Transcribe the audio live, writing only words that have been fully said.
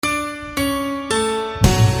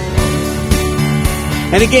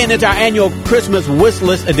And again, it's our annual Christmas wish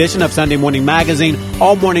list edition of Sunday Morning Magazine.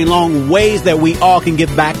 All morning long, ways that we all can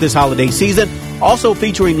give back this holiday season. Also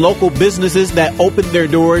featuring local businesses that opened their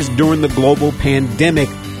doors during the global pandemic.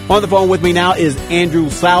 On the phone with me now is Andrew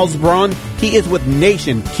Salzbrun. He is with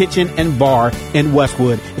Nation Kitchen and Bar in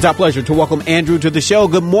Westwood. It's our pleasure to welcome Andrew to the show.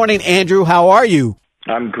 Good morning, Andrew. How are you?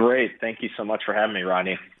 I'm great. Thank you so much for having me,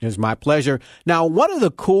 Rodney. It's my pleasure. Now, one of the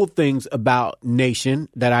cool things about Nation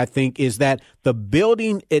that I think is that the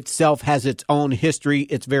building itself has its own history.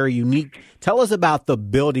 It's very unique. Tell us about the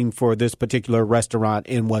building for this particular restaurant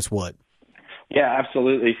in Westwood. Yeah,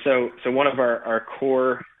 absolutely. So one of our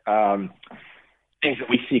core things that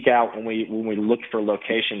we seek out when we look for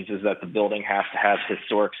locations is that the building has to have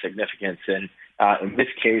historic significance. And in this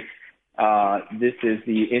case, this is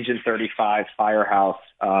the Engine 35 firehouse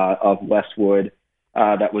of Westwood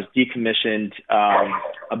that was decommissioned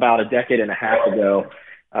about a decade and a half ago.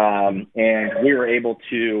 And we were able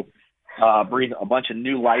to breathe a bunch of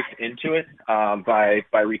new life into it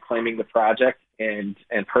by reclaiming the project and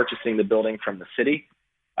purchasing the building from the city.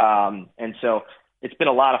 And so it's been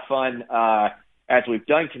a lot of fun. As we've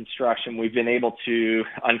done construction, we've been able to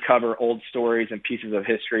uncover old stories and pieces of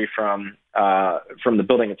history from the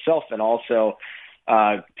building itself, and also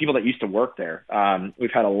people that used to work there.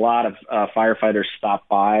 We've had a lot of firefighters stop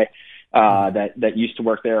by that used to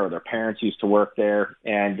work there, or their parents used to work there,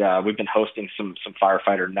 and we've been hosting some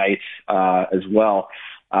firefighter nights as well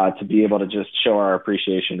to be able to just show our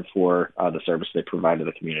appreciation for the service they provide to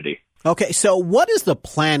the community. Okay, so what is the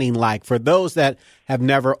planning like for those that have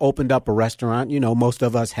never opened up a restaurant? You know, most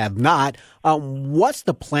of us have not. What's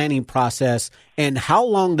the planning process, and how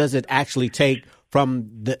long does it actually take from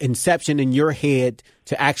the inception in your head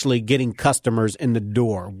to actually getting customers in the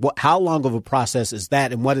door? How long of a process is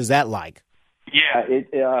that, and what is that like? Yeah, it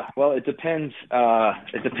depends.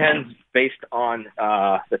 It depends based on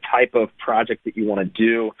the type of project that you want to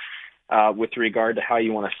do. With regard to how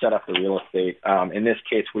you want to set up the real estate. In this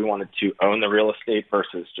case, we wanted to own the real estate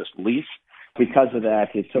versus just lease. Because of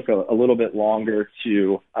that, it took a little bit longer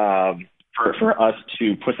for us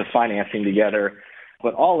to put the financing together.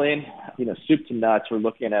 But all in, soup to nuts, we're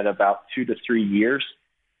looking at about 2 to 3 years.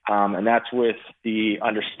 And that's with the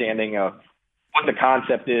understanding of what the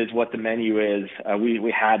concept is, what the menu is.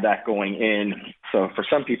 We had that going in. So for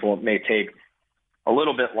some people, it may take a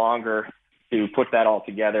little bit longer to put that all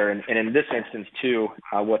together. And in this instance, too,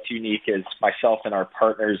 what's unique is myself and our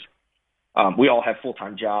partners, we all have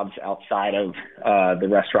full-time jobs outside of the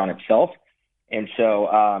restaurant itself. And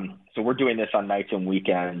so we're doing this on nights and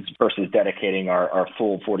weekends versus dedicating our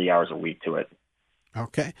full 40 hours a week to it.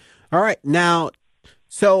 Okay. All right. Now,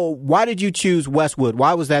 so why did you choose Westwood?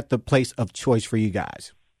 Why was that the place of choice for you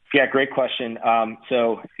guys? Yeah, great question.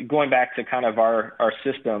 So going back to kind of our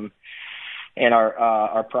system, and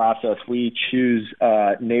our process, we choose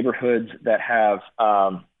neighborhoods that have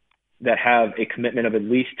a commitment of at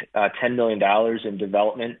least $10 million in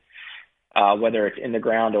development, whether it's in the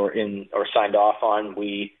ground or signed off on.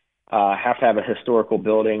 We have to have a historical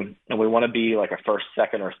building, and we want to be like a first,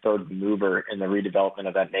 second, or third mover in the redevelopment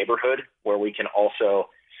of that neighborhood, where we can also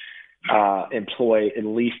employ at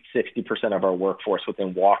least 60% of our workforce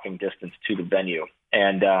within walking distance to the venue.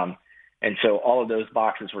 And so all of those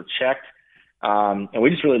boxes were checked. And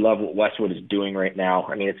we just really love what Westwood is doing right now.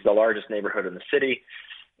 I mean, it's the largest neighborhood in the city,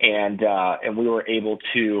 and we were able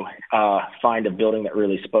to find a building that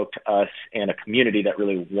really spoke to us and a community that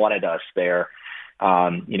really wanted us there.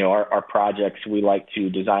 Our projects, we like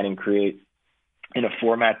to design and create in a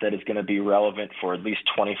format that is going to be relevant for at least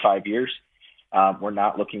 25 years. We're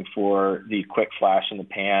not looking for the quick flash in the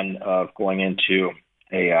pan of going into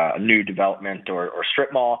a new development or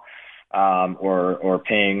strip mall. Or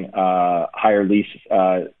paying higher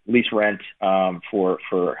lease rent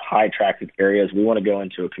for high attractive areas. We want to go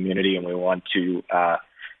into a community, and we want to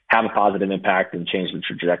have a positive impact and change the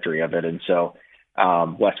trajectory of it. And so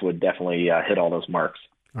Westwood definitely hit all those marks.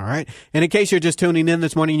 All right. And in case you're just tuning in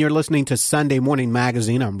this morning, you're listening to Sunday Morning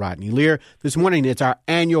Magazine. I'm Rodney Lear. This morning, it's our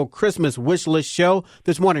annual Christmas wish list show.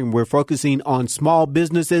 This morning, we're focusing on small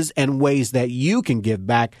businesses and ways that you can give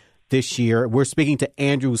back this year. We're speaking to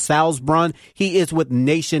Andrew Salzbrun. He is with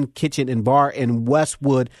Nation Kitchen and Bar in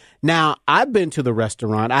Westwood. Now, I've been to the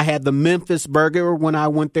restaurant. I had the Memphis burger when I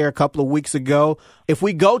went there a couple of weeks ago. If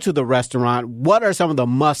we go to the restaurant, what are some of the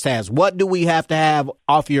must-haves? What do we have to have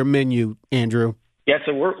off your menu, Andrew? Yeah,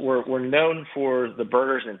 so we're known for the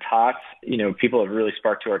burgers and tots. People have really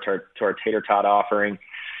sparked to our tater tot offering.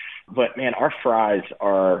 But man, our fries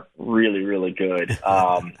are really, really good.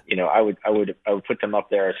 I would put them up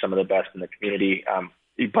there as some of the best in the community.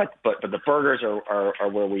 But the burgers are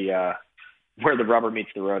where we where the rubber meets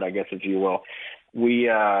the road, I guess, if you will.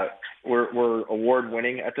 We're award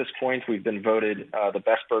winning at this point. We've been voted the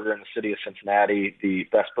best burger in the city of Cincinnati, the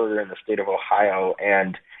best burger in the state of Ohio,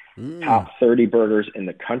 and top 30 burgers in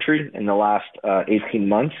the country in the last 18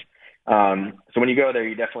 months. So when you go there,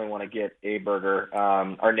 you definitely want to get a burger.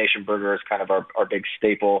 Our Nation Burger is kind of our big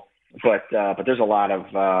staple, but there's a lot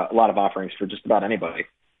of offerings for just about anybody.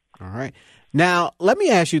 All right. Now, let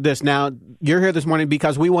me ask you this. Now, you're here this morning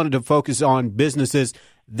because we wanted to focus on businesses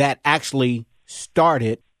that actually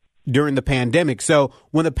started during the pandemic. So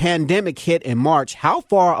when the pandemic hit in March, how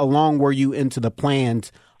far along were you into the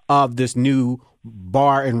plans of this new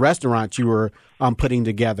bar and restaurant you were putting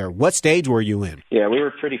together? What stage were you in? Yeah, we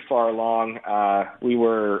were pretty far along. We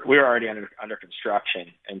were already under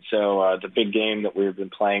construction. And so the big game that we've been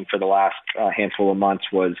playing for the last handful of months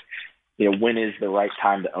was, when is the right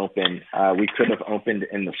time to open? We could have opened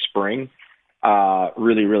in the spring,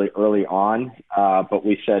 really, really early on. But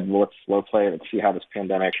we said, well, let's slow play it and see how this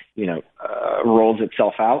pandemic, rolls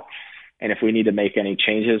itself out. And if we need to make any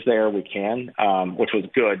changes there, we can, which was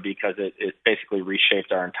good because it basically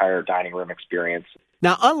reshaped our entire dining room experience.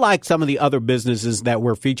 Now, unlike some of the other businesses that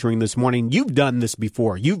we're featuring this morning, you've done this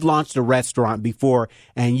before. You've launched a restaurant before,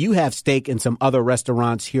 and you have stake in some other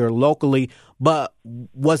restaurants here locally. But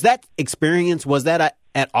was that experience,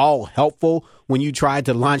 at all helpful when you tried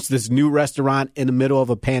to launch this new restaurant in the middle of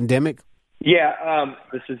a pandemic? Yeah,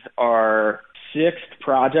 this is our 6th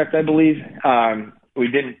project, I believe. We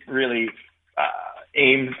didn't really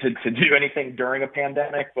aim to do anything during a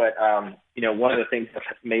pandemic, but one of the things that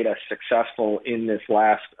has made us successful in this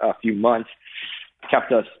last few months,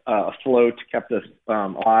 kept us afloat, kept us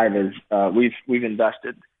alive, is we've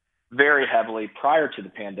invested very heavily prior to the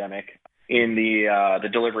pandemic in the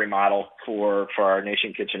delivery model for our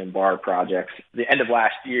Nation Kitchen and Bar projects. The end of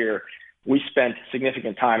last year, we spent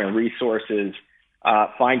significant time and resources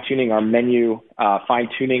fine-tuning our menu,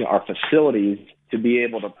 fine-tuning our facilities to be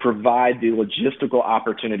able to provide the logistical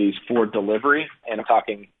opportunities for delivery. And I'm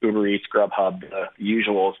talking Uber Eats, Grubhub, the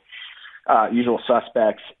usual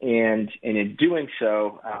suspects. And in doing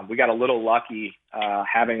so, we got a little lucky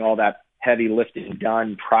having all that heavy lifting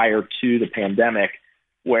done prior to the pandemic,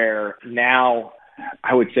 where now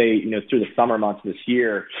I would say, through the summer months this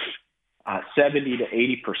year, 70 to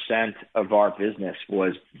 80% of our business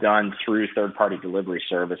was done through third-party delivery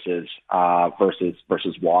services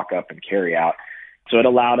versus walk-up and carry-out. So it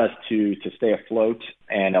allowed us to stay afloat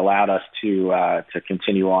and allowed us to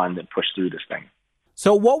continue on and push through this thing.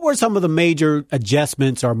 So what were some of the major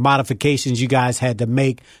adjustments or modifications you guys had to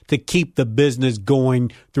make to keep the business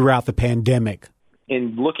going throughout the pandemic?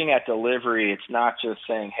 In looking at delivery, it's not just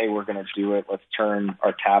saying, hey, we're going to do it. Let's turn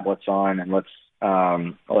our tablets on and let's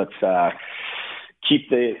keep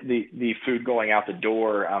the food going out the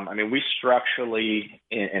door. We structurally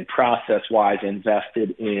and process-wise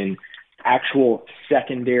invested in actual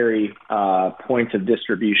secondary points of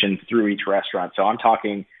distribution through each restaurant. So I'm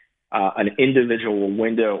talking an individual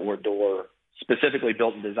window or door specifically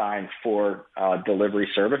built and designed for delivery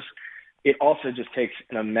service. It also just takes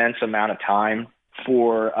an immense amount of time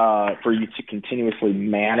for you to continuously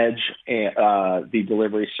manage the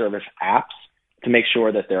delivery service apps to make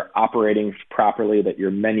sure that they're operating properly, that your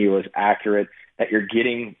menu is accurate, that you're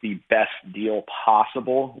getting the best deal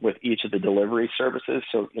possible with each of the delivery services.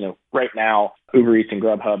 So, right now, Uber Eats and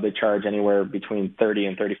Grubhub, they charge anywhere between 30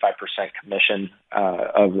 and 35% commission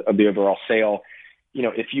of the overall sale.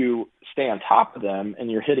 If you stay on top of them and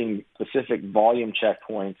you're hitting specific volume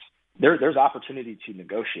checkpoints, there's opportunity to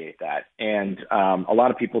negotiate that. And a lot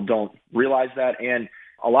of people don't realize that. And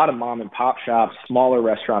a lot of mom and pop shops, smaller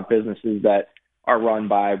restaurant businesses that are run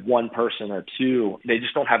by one person or two, they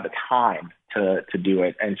just don't have the time to do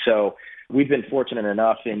it. And so we've been fortunate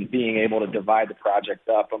enough in being able to divide the project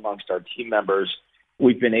up amongst our team members.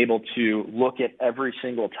 We've been able to look at every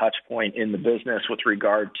single touch point in the business with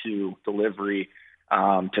regard to delivery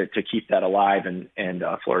to keep that alive and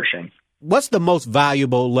flourishing. What's the most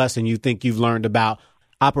valuable lesson you think you've learned about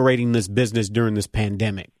operating this business during this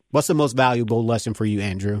pandemic? What's the most valuable lesson for you,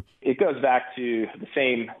 Andrew? It goes back to the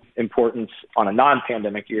same importance on a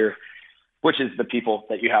non-pandemic year, which is the people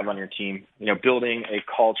that you have on your team. Building a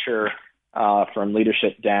culture from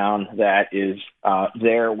leadership down that is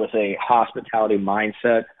there with a hospitality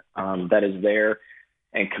mindset that is there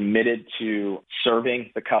and committed to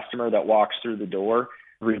serving the customer that walks through the door,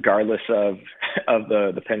 regardless of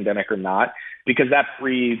the pandemic or not, because that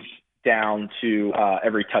breathes down to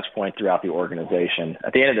every touch point throughout the organization.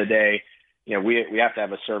 At the end of the day, we have to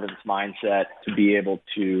have a servant's mindset to be able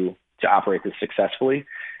to operate this successfully.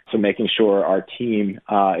 So making sure our team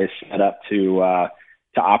is set up to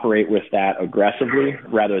operate with that aggressively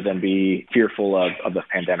rather than be fearful of the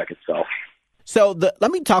pandemic itself. So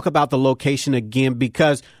let me talk about the location again,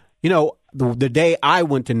 because, the day I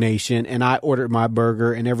went to Nation and I ordered my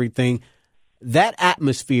burger and everything, that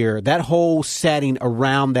atmosphere, that whole setting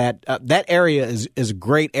around that area is a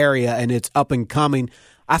great area, and it's up and coming.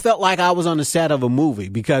 I felt like I was on the set of a movie,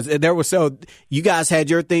 because you guys had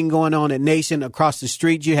your thing going on at Nation. Across the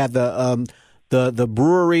street, you had the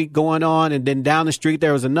brewery going on, and then down the street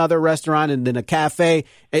there was another restaurant and then a cafe.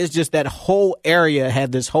 It's just that whole area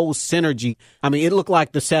had this whole synergy. I mean, it looked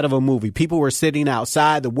like the set of a movie. People were sitting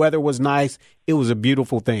outside. The weather was nice. It was a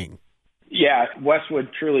beautiful thing. Yeah, Westwood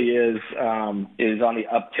truly is on the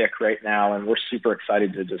uptick right now, and we're super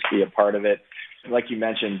excited to just be a part of it. Like you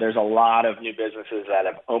mentioned, there's a lot of new businesses that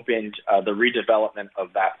have opened. The redevelopment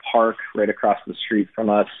of that park right across the street from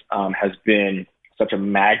us has been such a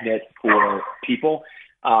magnet for people.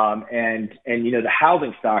 And the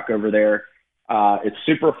housing stock over there, it's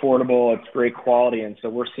super affordable. It's great quality. And so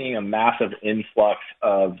we're seeing a massive influx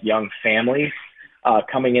of young families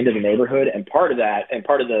coming into the neighborhood. And part of that, and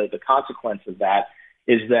part of the consequence of that,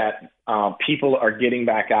 is that people are getting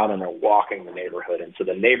back out and they're walking the neighborhood. And so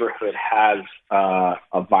the neighborhood has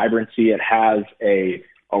a vibrancy. It has a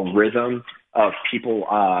rhythm of people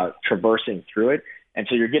traversing through it. And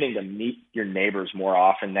so you're getting to meet your neighbors more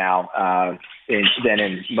often now than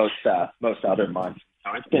in most other months.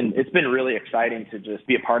 So it's been really exciting to just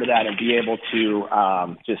be a part of that and be able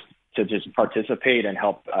to just participate and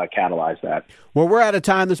help catalyze that. Well, we're out of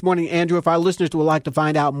time this morning, Andrew. If our listeners would like to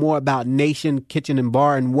find out more about Nation Kitchen and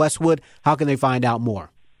Bar in Westwood, how can they find out more?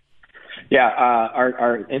 Yeah,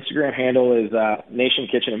 our Instagram handle is Nation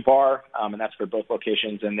Kitchen and Bar, and that's for both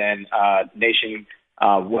locations. And then Nation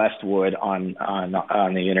Westwood on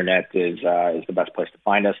the internet is the best place to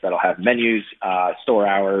find us. That'll have menus, store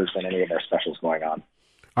hours, and any of our specials going on.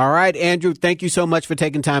 All right, Andrew, thank you so much for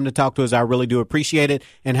taking time to talk to us. I really do appreciate it,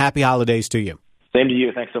 and happy holidays to you. Same to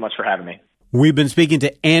you. Thanks so much for having me. We've been speaking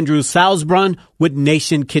to Andrew Salzbrun with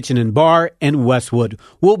Nation Kitchen and Bar in Westwood.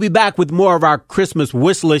 We'll be back with more of our Christmas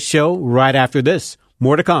wish list show right after this.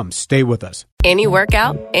 More to come. Stay with us. Any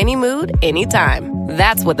workout, any mood, anytime.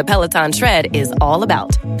 That's what the Peloton Tread is all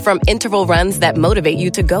about. From interval runs that motivate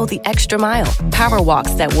you to go the extra mile, power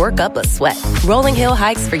walks that work up a sweat, rolling hill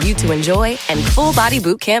hikes for you to enjoy, and full body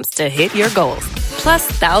boot camps to hit your goals. Plus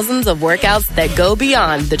thousands of workouts that go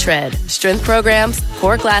beyond the tread. Strength programs,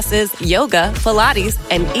 core classes, yoga, Pilates,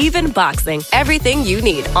 and even boxing. Everything you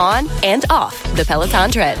need on and off the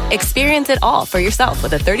Peloton Tread. Experience it all for yourself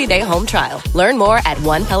with a 30-day home trial. Learn more at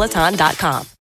onepeloton.com.